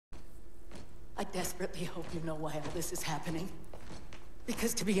I desperately hope you know why all this is happening.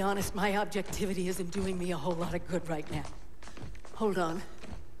 Because to be honest, my objectivity isn't doing me a whole lot of good right now. Hold on.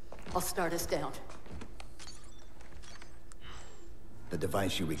 I'll start us down. The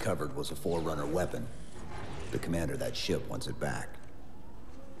device you recovered was a Forerunner weapon. The commander of that ship wants it back.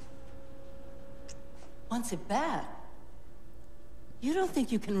 Wants it back? You don't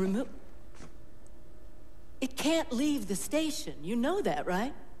think you can remove... It can't leave the station. You know that,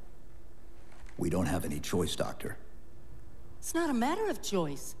 right? We don't have any choice, Doctor. It's not a matter of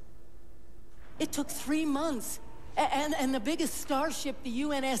choice. It took 3 months, and the biggest starship the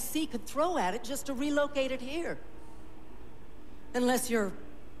UNSC could throw at it just to relocate it here. Unless you're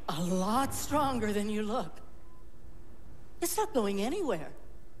a lot stronger than you look. It's not going anywhere.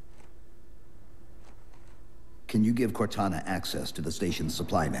 Can you give Cortana access to the station's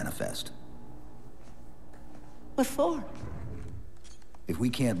supply manifest? What for? If we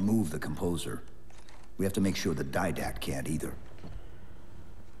can't move the composer, we have to make sure the Didact can't either.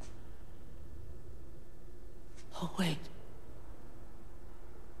 Oh, wait.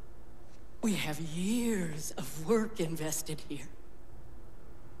 We have years of work invested here.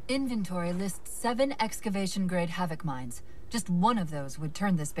 Inventory lists 7 excavation-grade Havoc mines. Just one of those would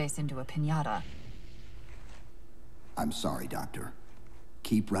turn this base into a piñata. I'm sorry, Doctor.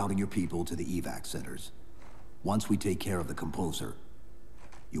 Keep routing your people to the evac centers. Once we take care of the composer,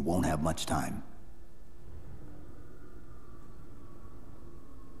 you won't have much time.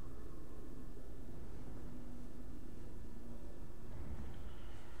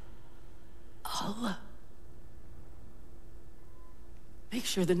 I'll, make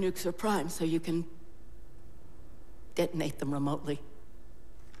sure the nukes are primed so you can detonate them remotely.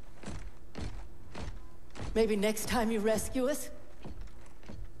 Maybe next time you rescue us,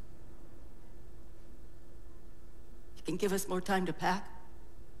 you can give us more time to pack.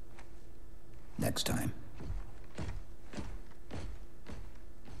 Next time.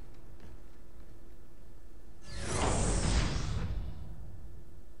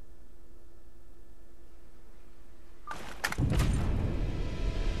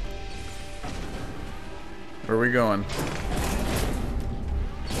 Where are we going?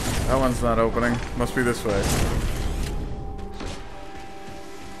 That one's not opening. Must be this way.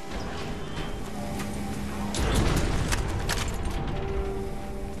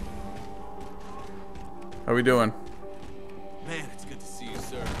 How we doing? Man, it's good to see you,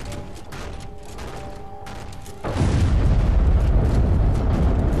 sir.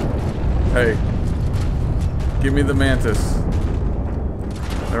 Hey. Give me the mantis.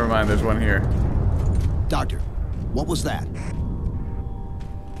 Never mind, there's one here. Doctor, what was that?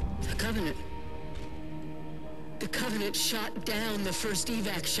 The Covenant. The Covenant shot down the first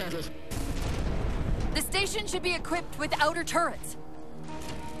evac shuttle. The station should be equipped with outer turrets.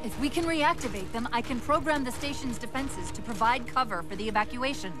 If we can reactivate them, I can program the station's defenses to provide cover for the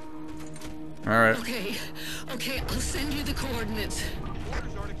evacuation. Alright. Okay, I'll send you the coordinates.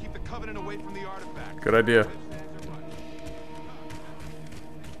 Orders are to keep the Covenant away from the artifact. Good idea.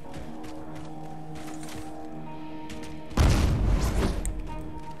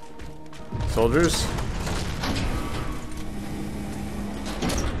 Soldiers?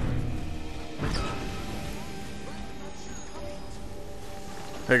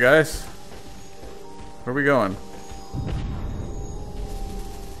 Hey guys, where are we going?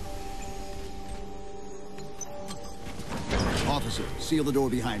 Officer, seal the door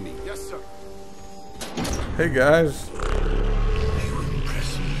behind me. Yes, sir. Hey guys.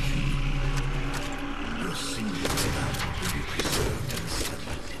 Your singular amount will be preserved and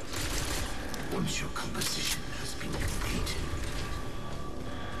studied. Once your composition has been completed.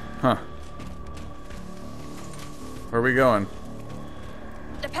 Huh. Where are we going?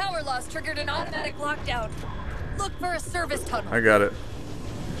 The power loss triggered an automatic lockdown. Look for a service tunnel. I got it.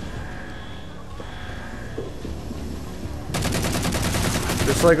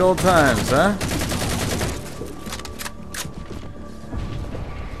 Just like old times, huh?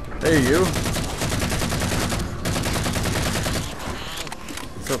 Hey, you.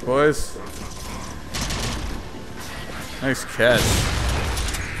 What's up, boys? Nice catch.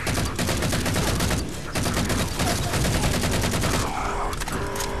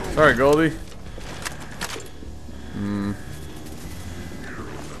 Sorry, Goldie.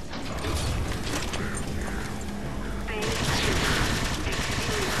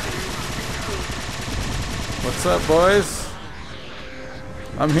 What's up, boys?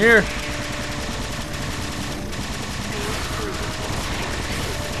 I'm here.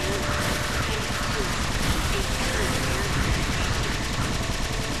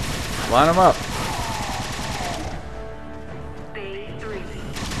 Line them up.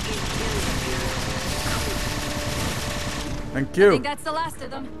 Thank I you. think that's the last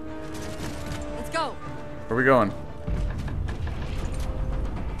of them. Let's go. Where are we going?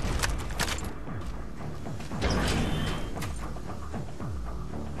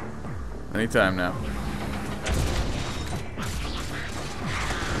 Anytime now.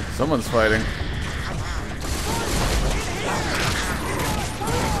 Someone's fighting.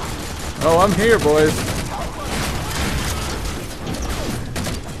 Oh, I'm here, boys.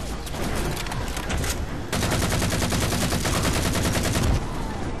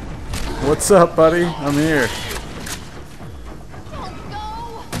 What's up, buddy? I'm here.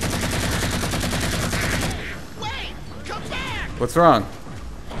 What's wrong?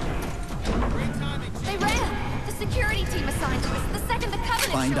 They ran. The security team assigned to us the second the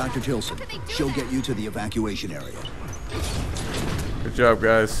Covenant Find showed up. Dr. Tilson. How could they do She'll that? get you to the evacuation area. Good job,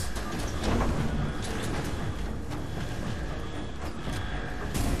 guys.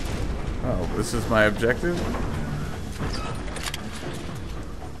 Oh, this is my objective?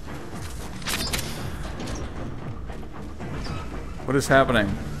 What is happening?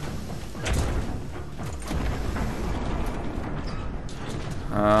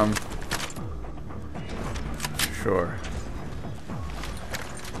 Sure.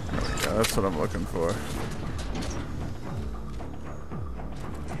 There we go, that's what I'm looking for.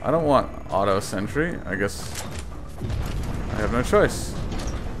 I don't want auto sentry. I guess I have no choice.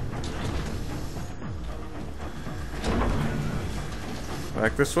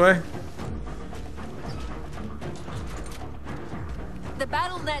 Back this way? The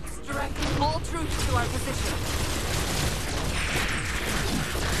battle net's directing all troops to our position.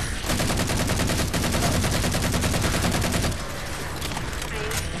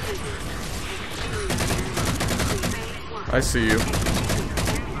 I see you.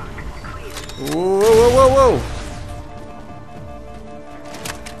 Whoa, whoa, whoa, whoa!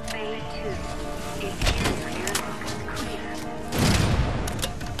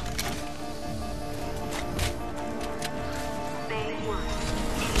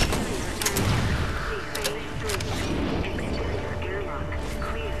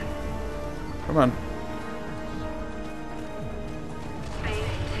 Come on.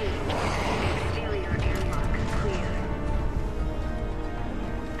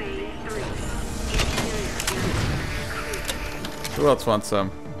 Who else wants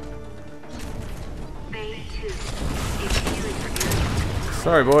some?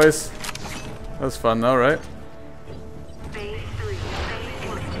 Sorry, boys. That was fun, though, right?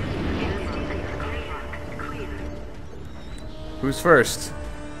 Who's first?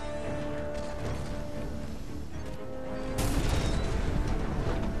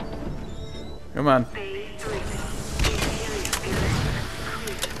 Come on.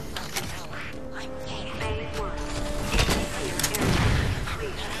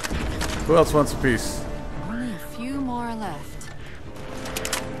 Who else wants a piece? Only a few more left.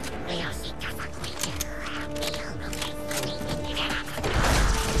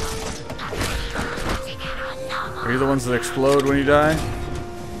 Are you the ones that explode when you die?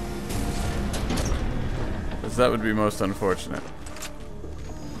 Because that would be most unfortunate.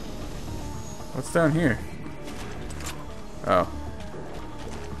 What's down here? Oh.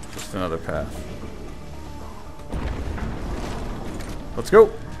 Just another path. Let's go!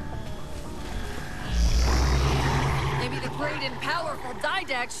 Maybe the great and powerful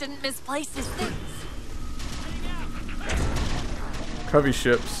Didac shouldn't misplace his things. Covey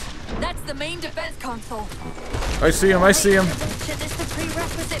ships. That's the main defense console. I see him, I see him. Intervention is the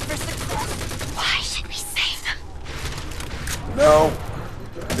prerequisite for success. Why should we save them? No!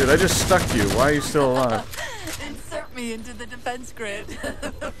 Dude, I just stuck you. Why are you still alive? Insert me into the defense grid.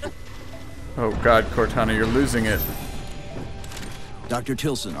 Oh god, Cortana, you're losing it. Dr.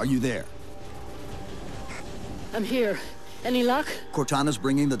 Tilson, are you there? I'm here. Any luck? Cortana's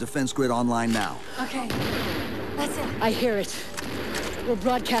bringing the defense grid online now. Okay, that's it. I hear it. We'll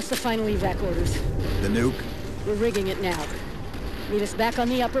broadcast the final evac orders. The nuke? We're rigging it now. Meet us back on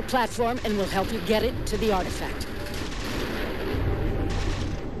the upper platform and we'll help you get it to the artifact.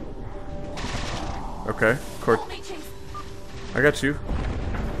 Okay, Hold me, Chief. I got you.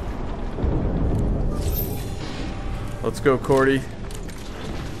 Let's go, Cordy.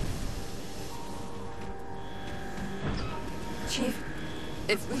 Chief,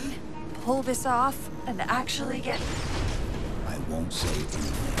 if we pull this off and actually get... I won't say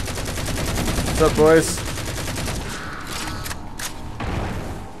anything. What's up, boys?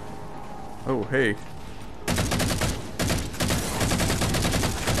 Oh, hey.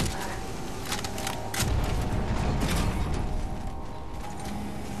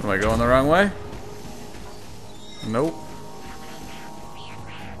 Am I going the wrong way? Nope.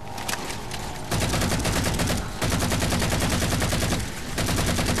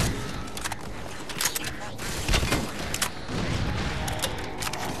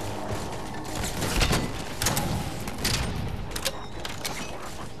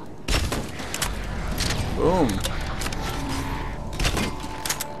 Boom.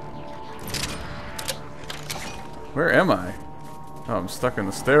 Where am I? Oh, I'm stuck in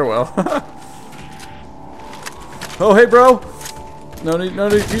the stairwell. Oh, hey, bro. No need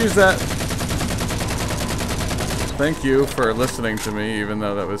to use that. Thank you for listening to me, even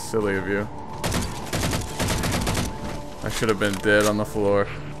though that was silly of you. I should have been dead on the floor.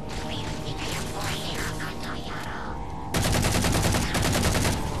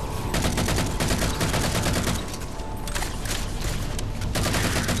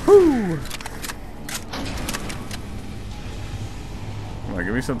 Whoo! Come on,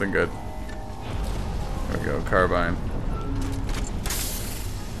 give me something good. There we go, carbine.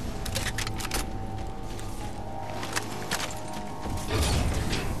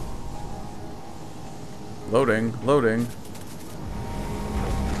 Loading, loading.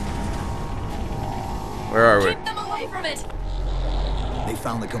 Where are we? Keep them away from it! They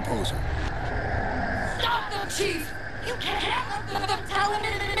found the composer. Stop them, Chief! You can't let them tell him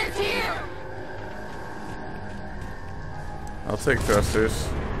it's here! I'll take thrusters.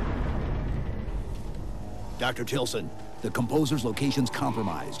 Dr. Tilson, the composer's location's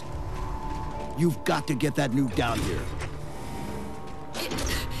compromised. You've got to get that nuke down here.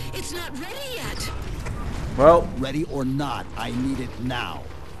 It's not ready yet. Well, Ready or not, I need it now.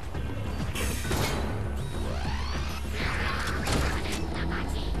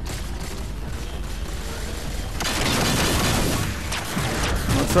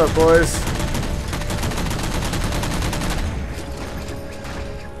 what's up, boys?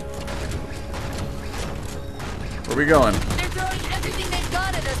 Where we going? They're throwing everything they've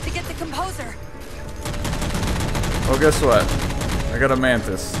got at us to get the composer. Oh, guess what? I got a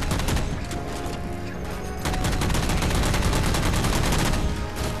mantis.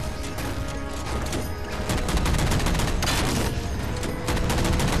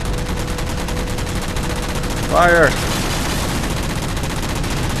 Fire!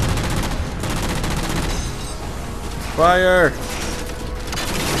 Fire!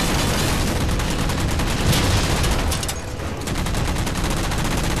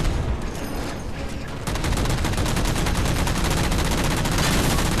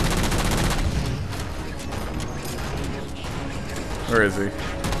 Where is he?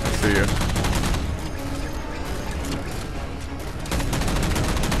 I see you.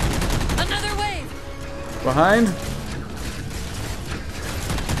 Another wave! Behind?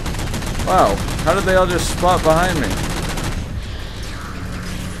 Wow, how did they all just spot behind me?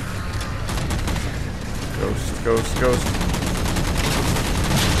 Ghost, ghost, ghost.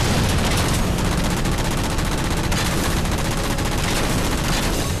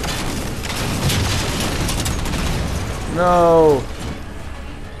 No!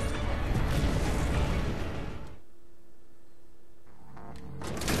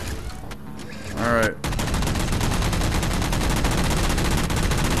 Alright.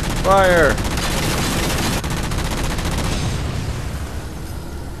 Fire!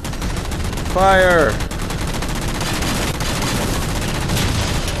 Fire!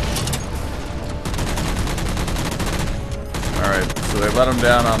 Alright, so they let him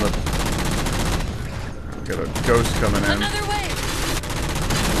down on the... Got a ghost coming in. Another wave!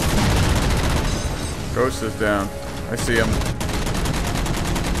 Ghost is down. I see him.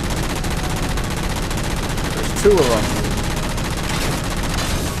 There's two of them.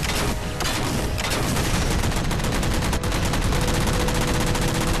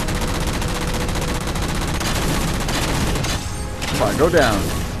 Come on, go down.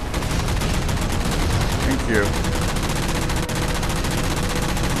 Thank you.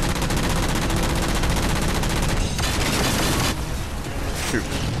 Shoot.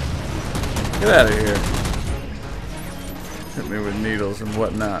 Get out of here. Hit me with needles and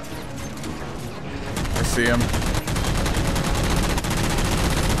whatnot. I see him.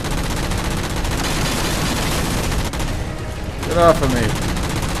 Get off of me.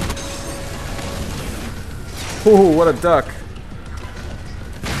 Ooh, what a duck.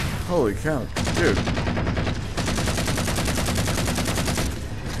 Holy cow, dude.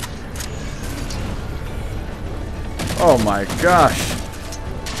 Oh my gosh.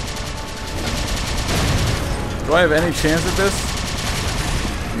 Do I have any chance at this?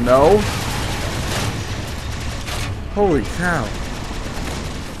 No. Holy cow.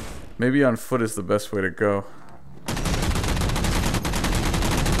 Maybe on foot is the best way to go.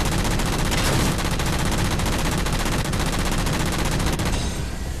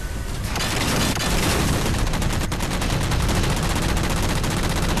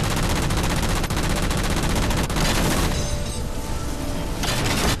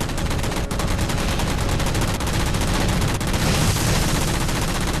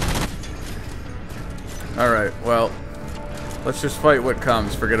 Alright, well, let's just fight what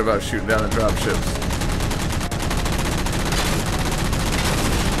comes. Forget about shooting down the dropships.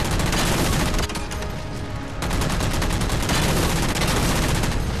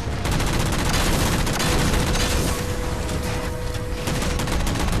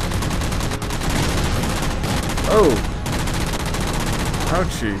 Oh!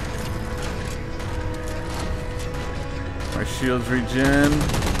 Ouchie. My shields regen.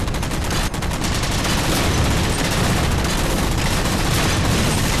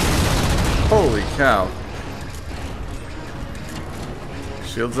 Holy cow.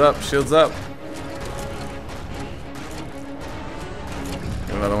 Shields up, shields up.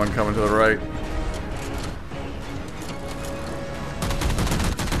 Got another one coming to the right.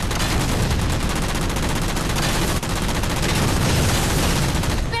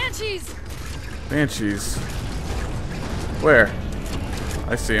 Banshees. Where?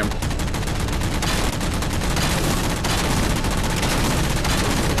 I see him.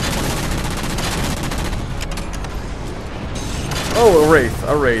 Oh, a wraith.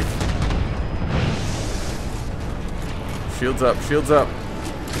 A wraith. Shields up. Shields up.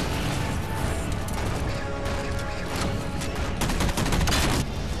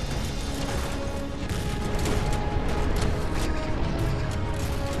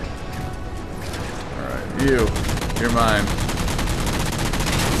 You're mine.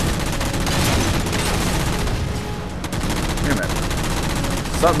 Damn it.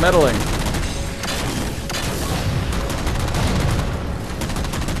 Stop meddling.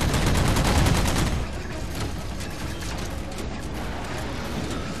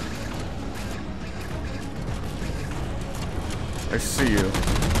 I see you.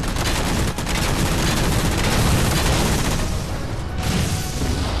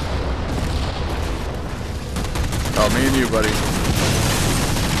 Oh, me and you, buddy.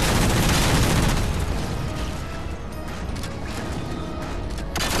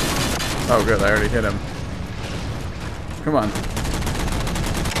 Oh, good. I already hit him. Come on.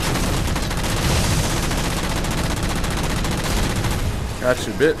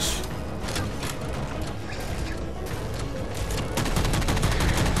 Gotcha, bitch.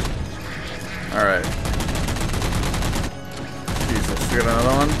 Alright. Jesus, we got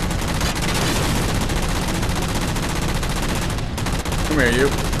another one. Come here, you.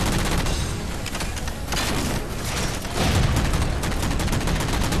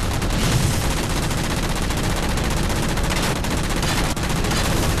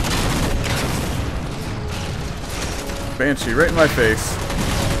 Banshee right in my face.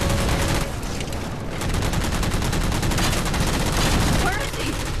 Where is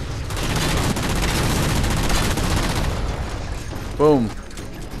he? Boom.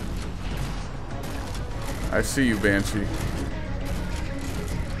 I see you, Banshee.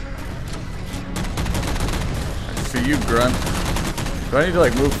 See you, grunt. Do I need to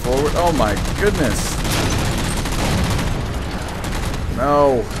like move forward? Oh my goodness.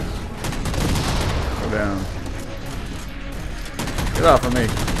 No. Go down. Get off of me.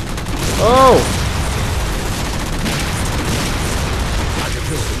 Oh! Dr.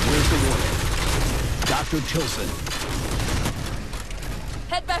 Tilson, where's the warning? Dr. Tilson.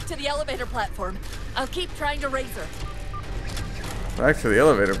 Head back to the elevator platform. I'll keep trying to raise her. Back to the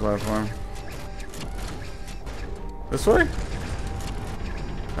elevator platform. This way?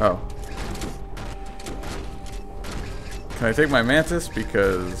 Oh. Can I take my mantis?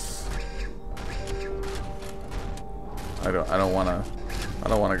 Because I don't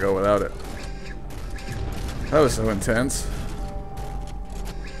wanna go without it. That was so intense.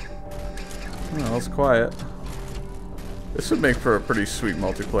 Well, it's quiet. This would make for a pretty sweet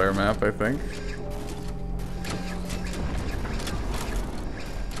multiplayer map, I think.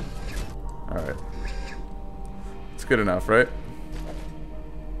 Alright. It's good enough, right?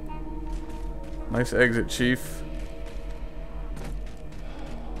 Nice exit, Chief.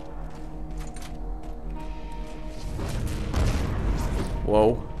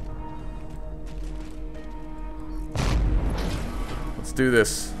 Whoa. Let's do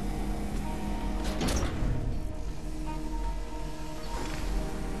this.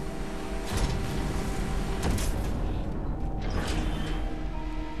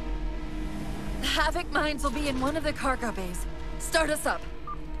 The Havoc mines will be in one of the cargo bays. Start us up.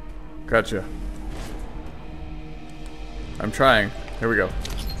 Gotcha. I'm trying. Here we go.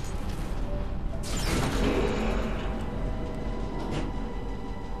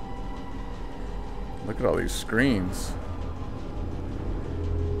 Look at all these screens.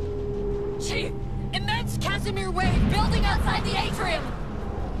 Chief, immense Casimir wave building outside the atrium.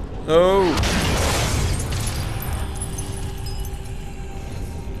 Oh!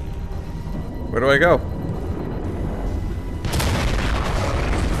 Where do I go?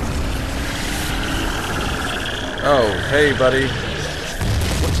 Oh, hey, buddy.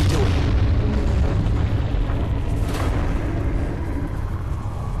 What's he doing?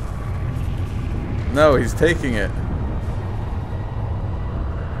 No, he's taking it.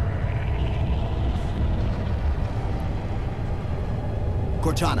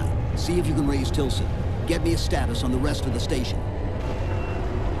 Cortana, see if you can raise Tilson. Get me a status on the rest of the station.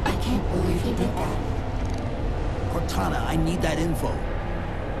 I can't believe he did that. Cortana, I need that info.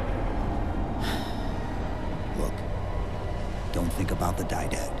 Look, don't think about the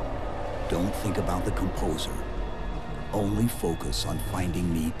didact. Don't think about the composer. Only focus on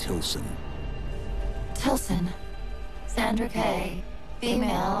finding me Tilson. Tilson. Sandra Kay.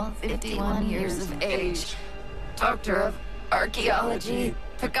 Female, 51 years of age. Doctor of Archaeology.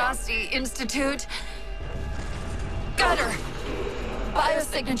 Pegasi Institute. Got her!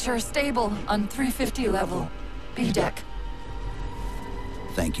 Biosignature stable on 350 level. B deck.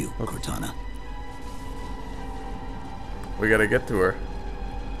 Thank you, Cortana. We gotta get to her.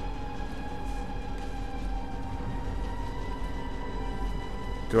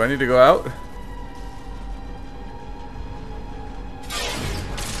 Do I need to go out?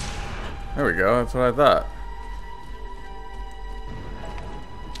 There we go, that's what I thought.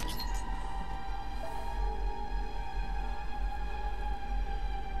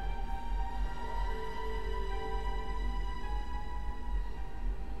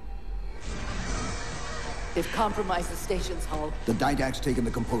 They've compromised the station's hull. The didact's taken the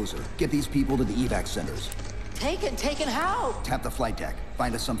composer. Get these people to the evac centers. Taken how? Tap the flight deck.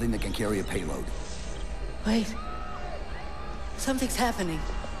 Find us something that can carry a payload. Wait. Something's happening.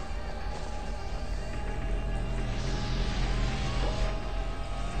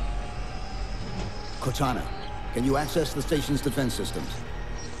 Cortana, can you access the station's defense systems?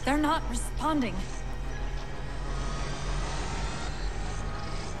 They're not responding.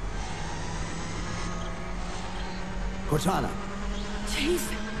 Cortana.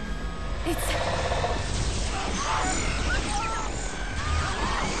 Chief, it's...